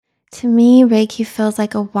To me, Reiki feels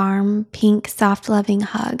like a warm, pink, soft, loving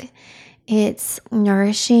hug. It's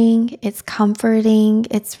nourishing, it's comforting,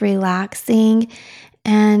 it's relaxing,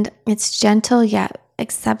 and it's gentle yet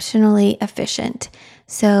exceptionally efficient.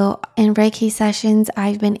 So in Reiki sessions,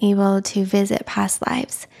 I've been able to visit past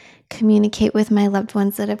lives, communicate with my loved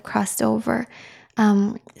ones that have crossed over,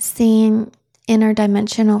 seeing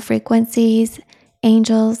interdimensional frequencies,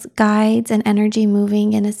 angels, guides, and energy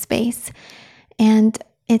moving in a space. And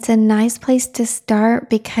it's a nice place to start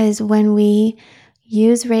because when we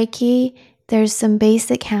use Reiki, there's some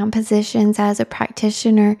basic hand positions as a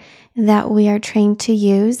practitioner that we are trained to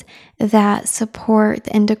use that support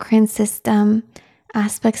the endocrine system,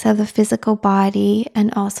 aspects of the physical body,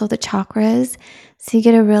 and also the chakras. So you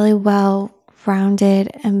get a really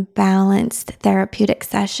well-rounded and balanced therapeutic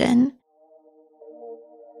session.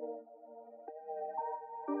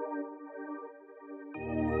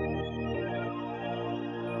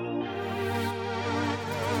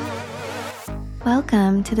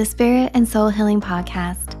 Welcome to the Spirit and Soul Healing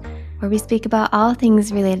Podcast, where we speak about all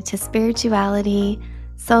things related to spirituality,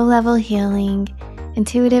 soul level healing,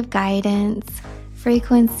 intuitive guidance,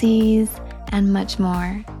 frequencies, and much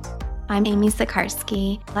more. I'm Amy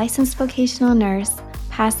Sikarsky, licensed vocational nurse,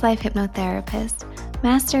 past life hypnotherapist,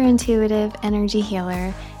 master intuitive energy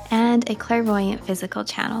healer, and a clairvoyant physical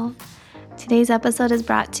channel. Today's episode is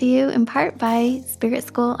brought to you in part by Spirit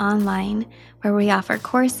School Online, where we offer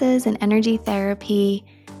courses in energy therapy,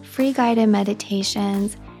 free guided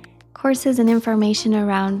meditations, courses and information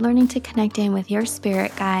around learning to connect in with your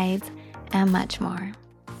spirit guides, and much more.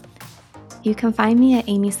 You can find me at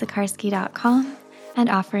amysikarsky.com and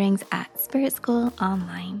offerings at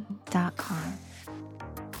spiritschoolonline.com.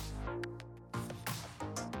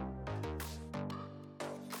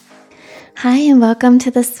 Hi, and welcome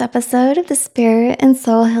to this episode of the Spirit and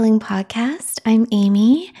Soul Healing Podcast. I'm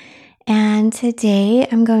Amy, and today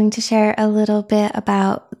I'm going to share a little bit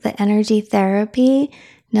about the energy therapy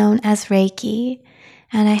known as Reiki.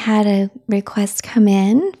 And I had a request come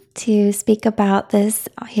in to speak about this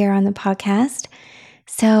here on the podcast.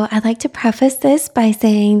 So I'd like to preface this by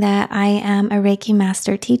saying that I am a Reiki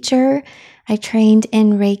master teacher. I trained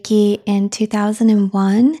in Reiki in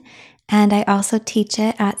 2001. And I also teach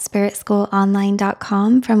it at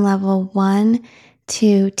spiritschoolonline.com from level 1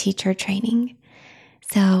 to teacher training.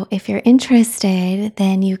 So if you're interested,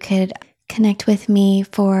 then you could connect with me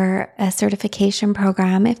for a certification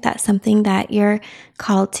program if that's something that you're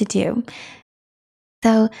called to do.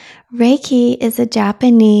 So Reiki is a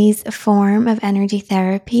Japanese form of energy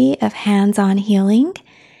therapy of hands-on healing.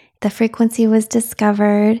 The frequency was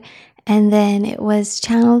discovered and then it was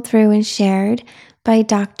channeled through and shared by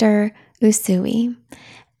Dr. Usui.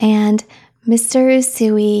 And Mr.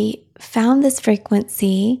 Usui found this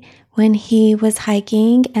frequency when he was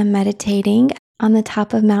hiking and meditating on the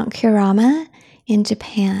top of Mount Kurama in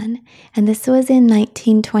Japan. And this was in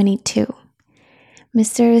 1922.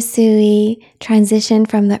 Mr. Usui transitioned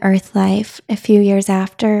from the earth life a few years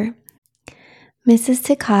after. Mrs.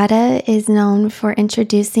 Takada is known for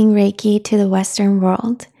introducing Reiki to the Western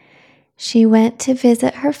world. She went to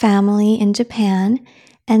visit her family in Japan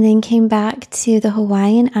and then came back to the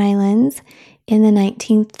Hawaiian Islands in the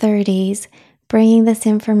 1930s, bringing this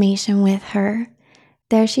information with her.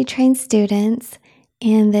 There she trained students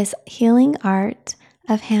in this healing art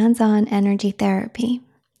of hands-on energy therapy.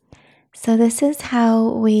 So this is how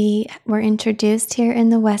we were introduced here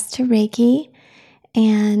in the West to Reiki.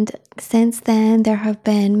 And since then, there have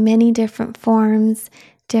been many different forms,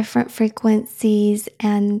 different frequencies,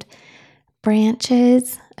 and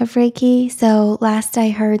branches of Reiki. So last I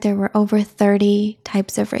heard there were over 30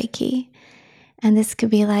 types of Reiki. And this could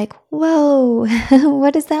be like, whoa,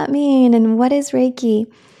 what does that mean? And what is Reiki?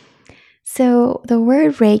 So the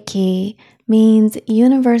word Reiki means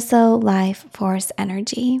universal life force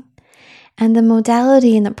energy. And the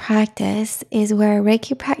modality in the practice is where a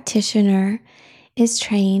Reiki practitioner is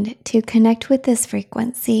trained to connect with this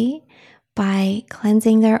frequency by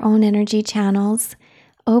cleansing their own energy channels,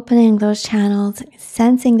 opening those channels,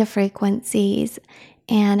 sensing the frequencies,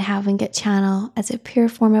 and having it channel as a pure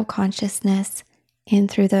form of consciousness in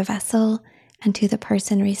through the vessel and to the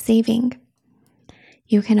person receiving.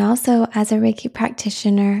 You can also, as a Reiki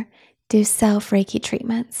practitioner, do self-Reiki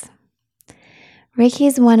treatments. Reiki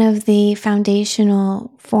is one of the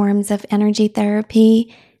foundational forms of energy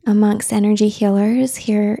therapy amongst energy healers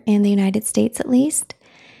here in the United States, at least.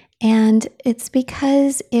 And it's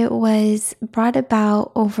because it was brought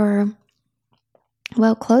about over,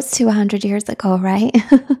 close to 100 years ago, right?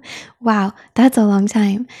 Wow, that's a long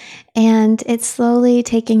time. And it's slowly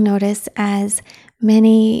taking notice as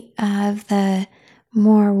many of the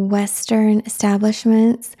more Western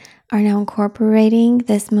establishments are now incorporating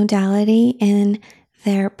this modality in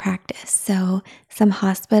their practice. So some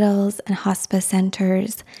hospitals and hospice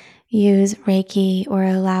centers use Reiki or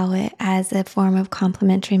allow it as a form of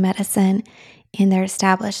complementary medicine in their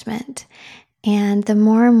establishment. And the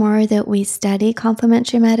more and more that we study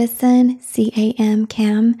complementary medicine,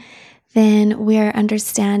 CAM, then we are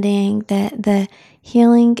understanding that the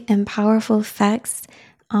healing and powerful effects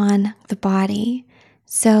on the body.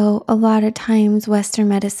 So a lot of times Western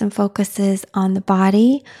medicine focuses on the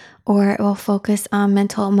body, or it will focus on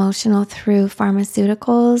mental, emotional through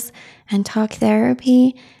pharmaceuticals and talk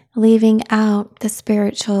therapy, leaving out the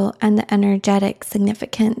spiritual and the energetic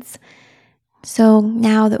significance. So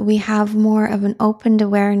now that we have more of an opened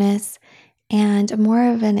awareness and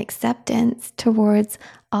more of an acceptance towards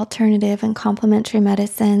alternative and complementary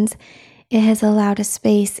medicines, it has allowed a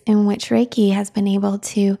space in which Reiki has been able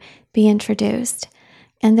to be introduced.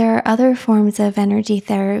 And there are other forms of energy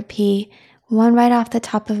therapy. One right off the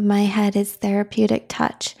top of my head is therapeutic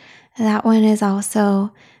touch. That one is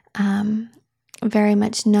also very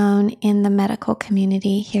much known in the medical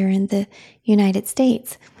community here in the United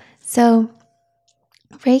States. So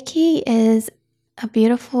Reiki is a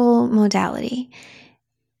beautiful modality.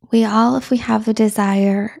 We all, if we have the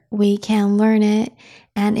desire, we can learn it.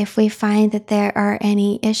 And if we find that there are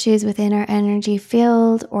any issues within our energy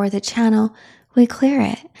field or the channel, we clear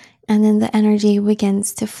it. And then the energy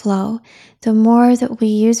begins to flow. The more that we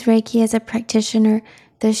use Reiki as a practitioner,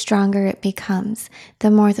 the stronger it becomes.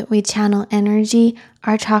 The more that we channel energy,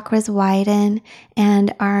 our chakras widen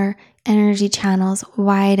and our energy channels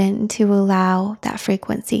widen to allow that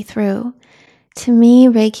frequency through. To me,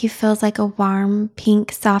 Reiki feels like a warm,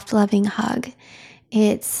 pink, soft, loving hug.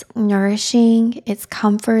 It's nourishing, it's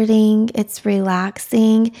comforting, it's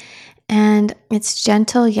relaxing, and it's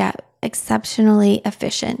gentle yet exceptionally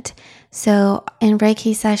efficient. So in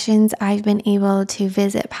Reiki sessions, I've been able to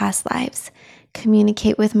visit past lives,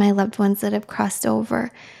 communicate with my loved ones that have crossed over,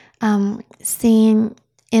 seeing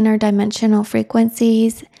interdimensional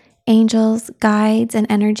frequencies, angels, guides, and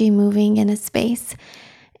energy moving in a space.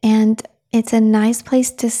 And it's a nice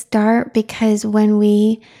place to start because when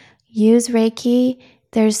we use Reiki,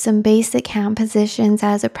 there's some basic hand positions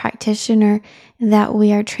as a practitioner that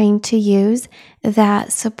we are trained to use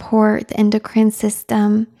that support the endocrine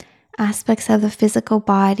system, aspects of the physical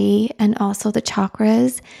body, and also the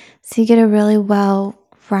chakras. So you get a really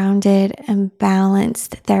well-rounded and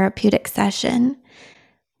balanced therapeutic session.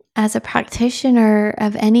 As a practitioner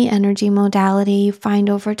of any energy modality, you find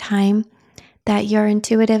over time that your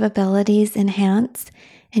intuitive abilities enhance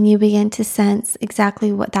and you begin to sense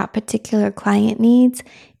exactly what that particular client needs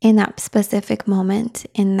in that specific moment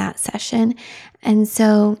in that session. And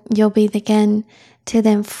so you'll begin to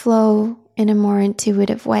then flow in a more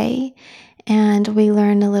intuitive way. And we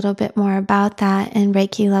learn a little bit more about that in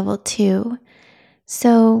Reiki level 2.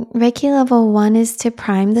 So Reiki level 1 is to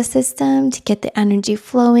prime the system, to get the energy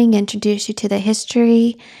flowing, introduce you to the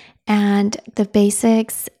history and the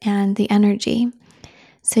basics and the energy.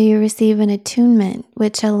 So you receive an attunement,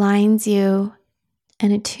 which aligns you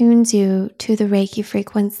and attunes you to the Reiki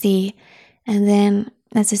frequency. And then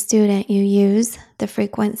as a student, you use the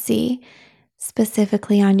frequency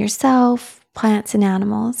specifically on yourself, plants, and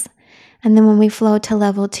animals. And then when we flow to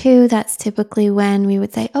level 2, that's typically when we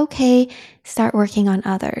would say, okay, start working on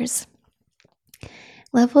others.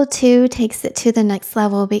 Level 2 takes it to the next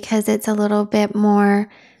level because it's a little bit more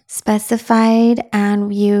specified,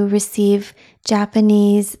 and you receive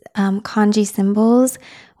Japanese kanji symbols,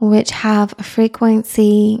 which have a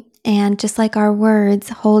frequency and just like our words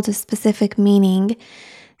hold a specific meaning.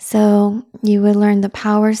 So you would learn the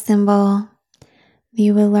power symbol,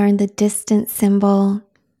 you will learn the distance symbol,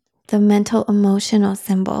 the mental emotional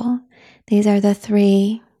symbol. These are the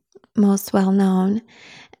 3 most well known.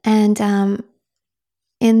 And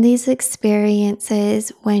in these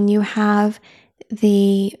experiences, when you have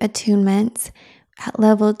the attunements, at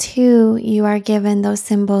level 2, you are given those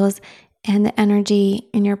symbols and the energy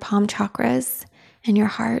in your palm chakras and your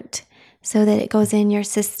heart so that it goes in your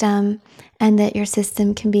system and that your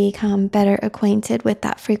system can become better acquainted with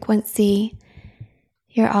that frequency.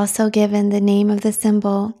 You're also given the name of the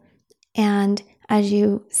symbol, and as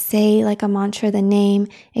you say like a mantra, the name,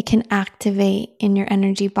 it can activate in your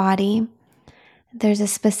energy body. There's a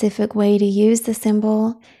specific way to use the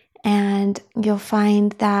symbol, and you'll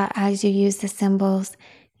find that as you use the symbols,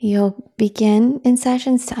 you'll begin in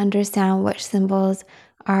sessions to understand which symbols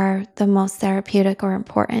are the most therapeutic or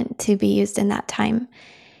important to be used in that time.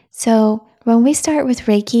 So when we start with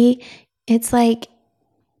Reiki, it's like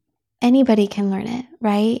anybody can learn it,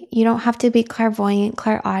 right? You don't have to be clairvoyant,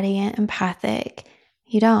 clairaudient, empathic.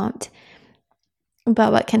 You don't.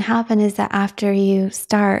 But what can happen is that after you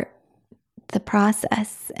start the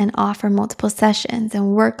process and offer multiple sessions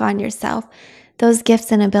and work on yourself, those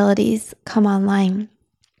gifts and abilities come online.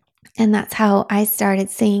 And that's how I started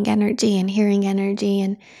seeing energy and hearing energy.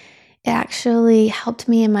 And it actually helped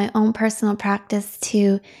me in my own personal practice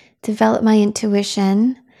to develop my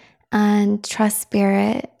intuition and trust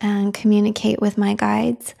spirit and communicate with my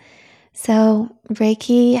guides. So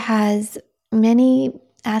Reiki has many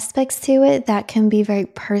aspects to it that can be very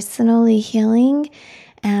personally healing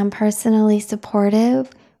and personally supportive,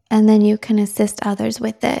 and then you can assist others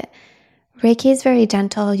with it. Reiki is very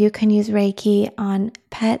gentle. You can use Reiki on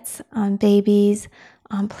pets, on babies,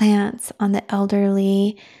 on plants, on the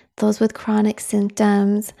elderly, those with chronic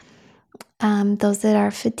symptoms, those that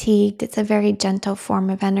are fatigued. It's a very gentle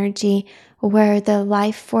form of energy where the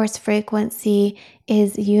life force frequency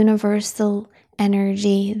is universal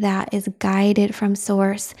energy that is guided from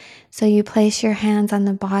source. So you place your hands on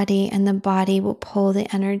the body and the body will pull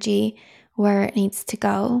the energy where it needs to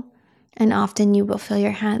go. And often you will feel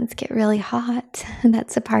your hands get really hot. And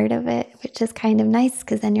that's a part of it, which is kind of nice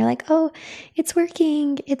because then you're like, oh, it's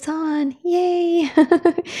working, it's on, yay.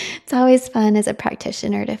 It's always fun as a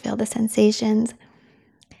practitioner to feel the sensations.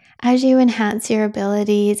 As you enhance your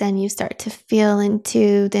abilities and you start to feel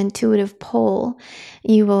into the intuitive pull,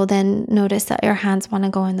 you will then notice that your hands want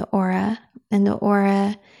to go in the aura. And the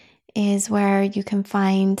aura is where you can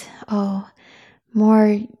find,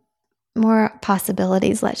 more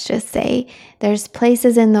possibilities, let's just say. There's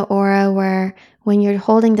places in the aura where when you're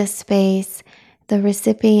holding the space, the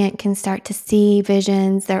recipient can start to see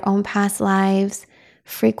visions, their own past lives,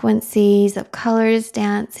 frequencies of colors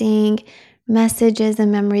dancing, messages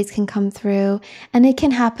and memories can come through, and it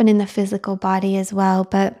can happen in the physical body as well.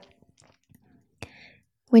 But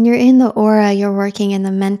when you're in the aura, you're working in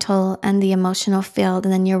the mental and the emotional field,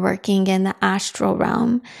 and then you're working in the astral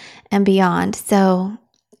realm and beyond. So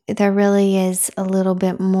there really is a little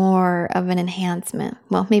bit more of an enhancement.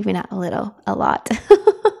 Well, maybe not a little, a lot.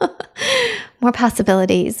 More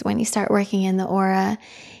possibilities when you start working in the aura.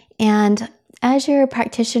 And as you're a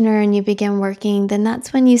practitioner and you begin working, then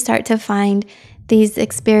that's when you start to find these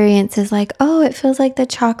experiences like, oh, it feels like the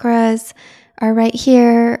chakras are right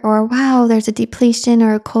here, or wow, there's a depletion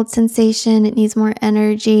or a cold sensation, it needs more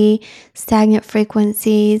energy, stagnant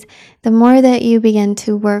frequencies. The more that you begin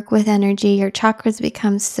to work with energy, your chakras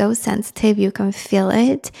become so sensitive, you can feel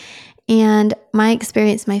it. And my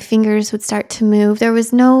experience, my fingers would start to move. There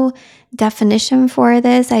was no definition for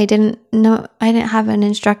this. I didn't have an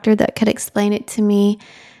instructor that could explain it to me.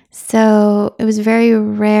 So it was very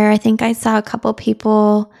rare. I think I saw a couple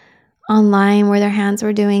people online where their hands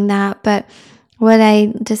were doing that, but what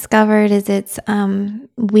I discovered is it's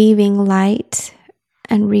weaving light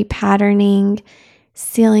and repatterning,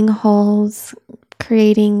 sealing holes,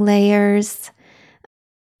 creating layers.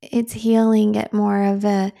 It's healing at more of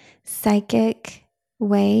a psychic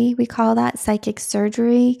way. We call that psychic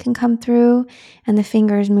surgery can come through, and the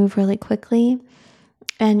fingers move really quickly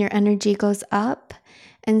and your energy goes up.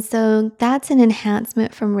 And so that's an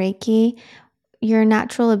enhancement from Reiki. Your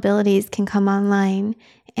natural abilities can come online.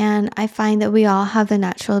 And I find that we all have the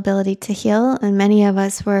natural ability to heal. And many of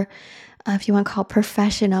us were, if you want to call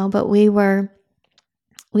professional, but we were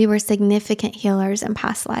significant healers in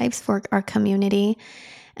past lives for our community.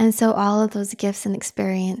 And so all of those gifts and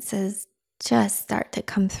experiences just start to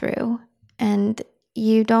come through. And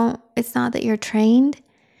it's not that you're trained.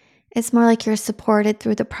 It's more like you're supported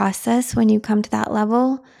through the process when you come to that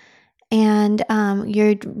level. And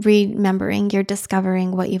you're remembering, you're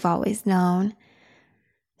discovering what you've always known.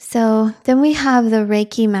 So then we have the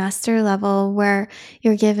Reiki master level where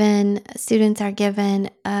students are given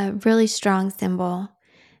a really strong symbol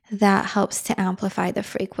that helps to amplify the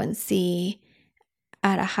frequency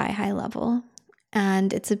at a high level.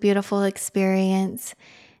 And it's a beautiful experience.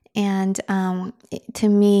 And to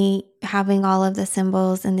me, having all of the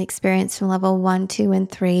symbols and the experience from level 1, 2, and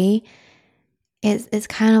 3 is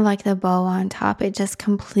kind of like the bow on top. It just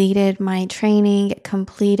completed my training. It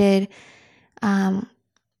completed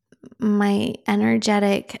my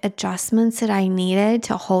energetic adjustments that I needed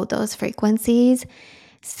to hold those frequencies.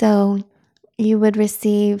 So you would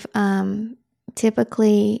receive,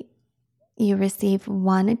 typically you receive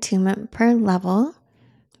 1 attunement per level,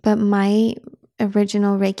 but my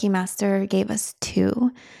original Reiki master gave us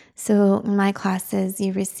 2. So in my classes,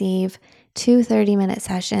 you receive 2 30-minute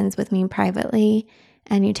sessions with me privately,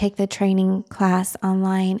 and you take the training class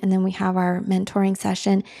online, and then we have our mentoring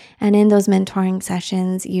session. And in those mentoring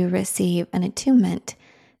sessions, you receive an attunement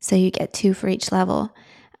So you get 2 for each level.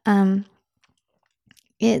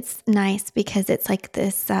 It's nice because it's like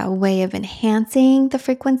this way of enhancing the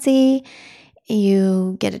frequency.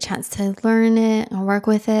 You get a chance to learn it and work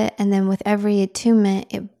with it. And then with every attunement,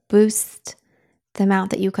 it boosts the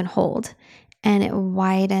amount that you can hold, and it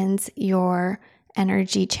widens your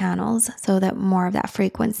energy channels so that more of that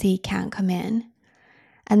frequency can come in.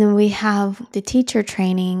 And then we have the teacher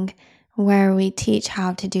training where we teach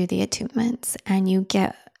how to do the attunements, and you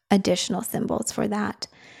get additional symbols for that.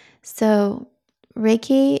 So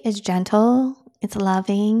Reiki is gentle, it's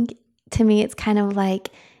loving. To me, it's kind of like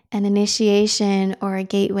an initiation or a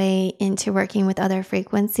gateway into working with other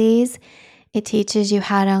frequencies. It teaches you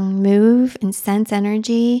how to move and sense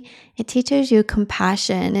energy. It teaches you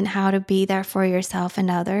compassion and how to be there for yourself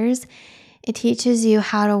and others. It teaches you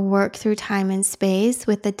how to work through time and space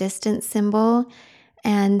with the distance symbol.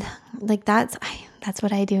 And like that's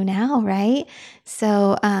what I do now, right?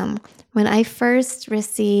 So when I first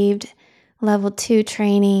received level 2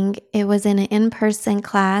 training, it was in an in-person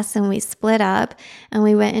class, and we split up and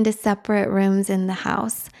we went into separate rooms in the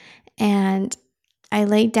house. And I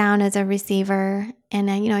laid down as a receiver, and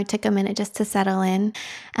I took a minute just to settle in.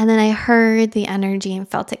 And then I heard the energy and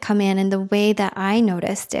felt it come in. And the way that I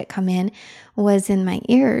noticed it come in was in my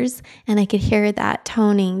ears, and I could hear that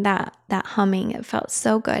toning, that humming. It felt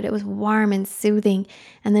so good. It was warm and soothing.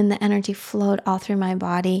 And then the energy flowed all through my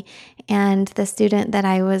body. And the student that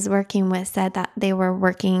I was working with said that they were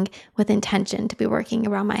working with intention to be working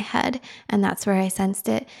around my head. And that's where I sensed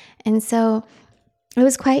it. And so it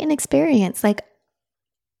was quite an experience. Like,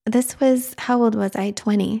 this was, how old was I?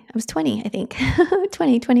 20. I was 20, I think,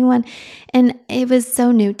 20, 21. And it was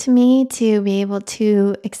so new to me to be able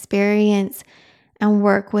to experience and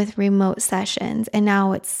work with remote sessions. And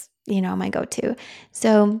now it's, my go-to.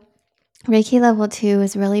 So Reiki level 2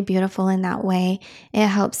 is really beautiful in that way. It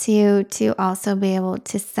helps you to also be able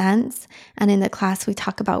to sense. And in the class, we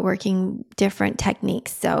talk about working different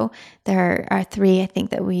techniques. So there are 3, I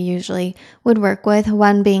think, that we usually would work with.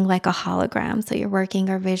 One being like a hologram. So you're working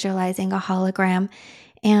or visualizing a hologram.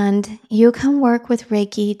 And you can work with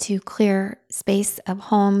Reiki to clear space of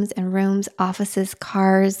homes and rooms, offices,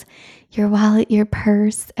 cars, your wallet, your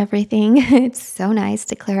purse, everything. It's so nice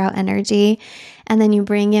to clear out energy. And then you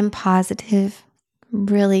bring in positive,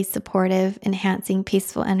 really supportive, enhancing,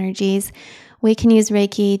 peaceful energies. We can use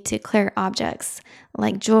Reiki to clear objects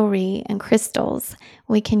like jewelry and crystals.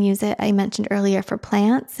 We can use it, I mentioned earlier, for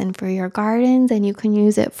plants and for your gardens, and you can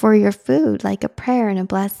use it for your food, like a prayer and a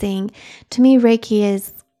blessing. To me, Reiki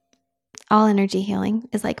is all energy healing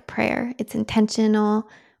is like prayer. It's intentional,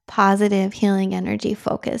 positive healing energy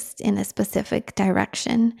focused in a specific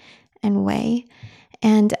direction and way.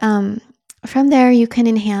 And from there, you can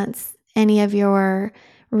enhance any of your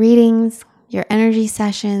readings, your energy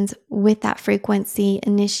sessions with that frequency,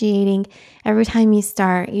 initiating. Every time you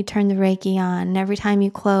start, you turn the Reiki on. And every time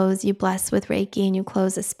you close, you bless with Reiki and you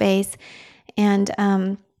close a space. And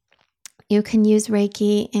you can use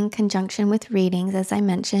Reiki in conjunction with readings, as I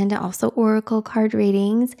mentioned, also oracle card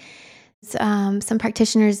readings. Some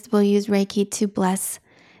practitioners will use Reiki to bless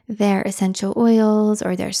their essential oils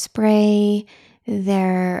or their spray,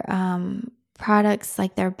 their products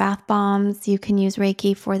like their bath bombs. You can use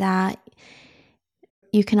Reiki for that.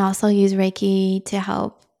 You can also use Reiki to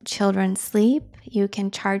help children sleep. You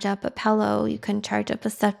can charge up a pillow. You can charge up a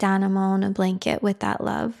stuffed animal and a blanket with that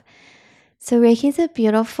love. So Reiki is a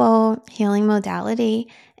beautiful healing modality.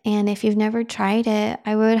 And if you've never tried it,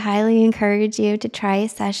 I would highly encourage you to try a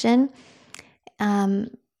session.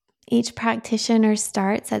 Each practitioner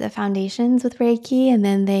starts at the foundations with Reiki, and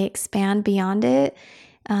then they expand beyond it.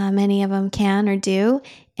 Many of them can or do,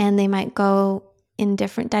 and they might go in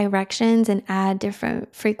different directions and add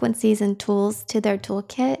different frequencies and tools to their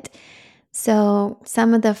toolkit. So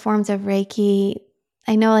some of the forms of Reiki,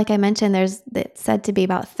 I know, like I mentioned, it's said to be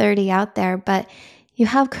about 30 out there, but you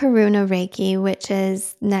have Karuna Reiki, which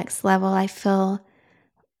is next level, I feel,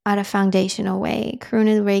 at a foundational way.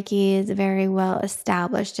 Karuna Reiki is very well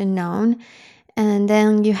established and known. And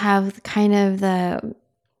then you have kind of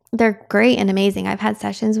they're great and amazing. I've had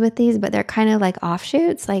sessions with these, but they're kind of like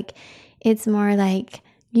offshoots. Like it's more like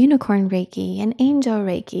unicorn Reiki and angel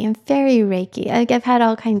Reiki and fairy Reiki. Like I've had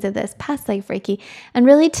all kinds of this, past life Reiki. And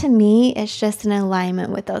really, to me, it's just an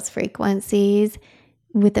alignment with those frequencies,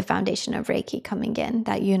 with the foundation of Reiki coming in,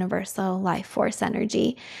 that universal life force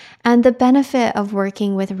energy. And the benefit of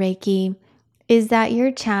working with Reiki is that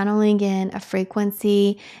you're channeling in a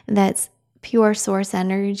frequency that's pure source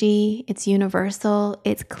energy. It's universal,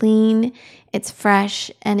 it's clean, it's fresh,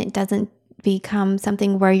 and it doesn't become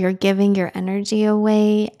something where you're giving your energy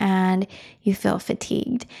away and you feel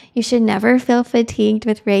fatigued. You should never feel fatigued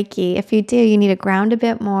with Reiki. If you do, you need to ground a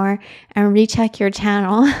bit more and recheck your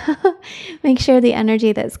channel. Make sure the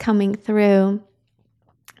energy that's coming through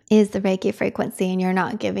is the Reiki frequency and you're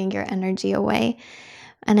not giving your energy away.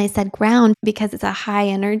 And I said ground because it's a high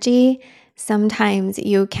energy. Sometimes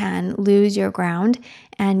you can lose your ground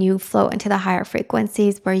and you float into the higher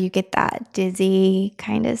frequencies where you get that dizzy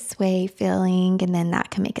kind of sway feeling, and then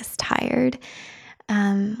that can make us tired.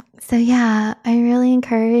 So yeah, I really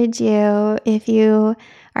encourage you, if you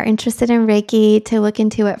are interested in Reiki, to look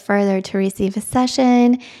into it further, to receive a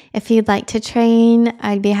session. If you'd like to train,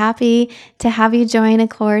 I'd be happy to have you join a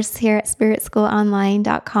course here at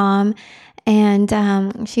spiritschoolonline.com. And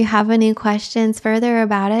if you have any questions further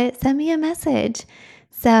about it, send me a message.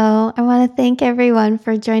 So I want to thank everyone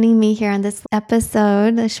for joining me here on this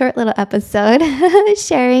episode, a short little episode,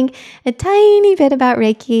 sharing a tiny bit about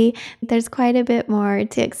Reiki. There's quite a bit more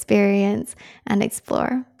to experience and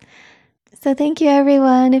explore. So thank you,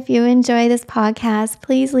 everyone. If you enjoy this podcast,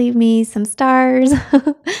 please leave me some stars,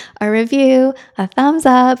 a review, a thumbs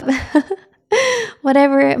up,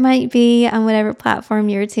 whatever it might be on whatever platform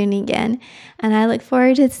you're tuning in. And I look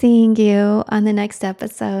forward to seeing you on the next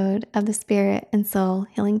episode of the Spirit and Soul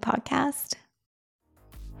Healing Podcast.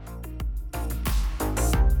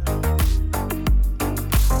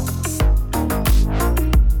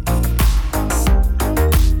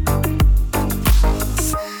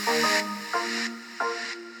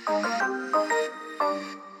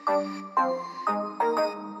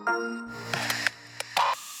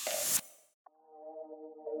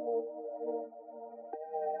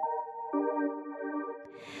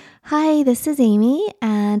 Hi, this is Amy,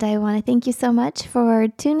 and I want to thank you so much for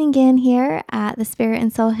tuning in here at the Spirit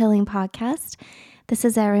and Soul Healing Podcast. This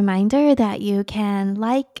is a reminder that you can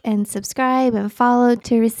like and subscribe and follow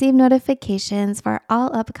to receive notifications for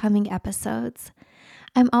all upcoming episodes.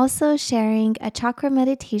 I'm also sharing a chakra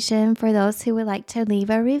meditation for those who would like to leave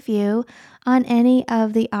a review on any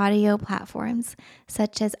of the audio platforms,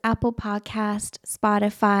 such as Apple Podcast,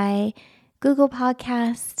 Spotify, Google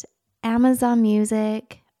Podcast, Amazon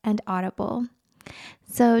Music, and Audible.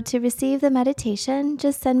 So to receive the meditation,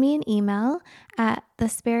 just send me an email at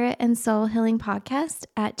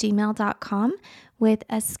thespiritandsoulhealingpodcast@gmail.com with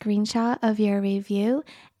a screenshot of your review,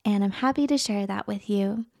 and I'm happy to share that with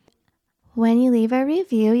you. When you leave a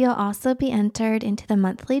review, you'll also be entered into the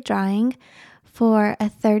monthly drawing for a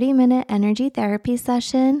 30-minute energy therapy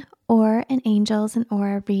session or an angels and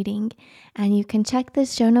aura reading, and you can check the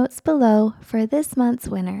show notes below for this month's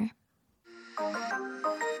winner.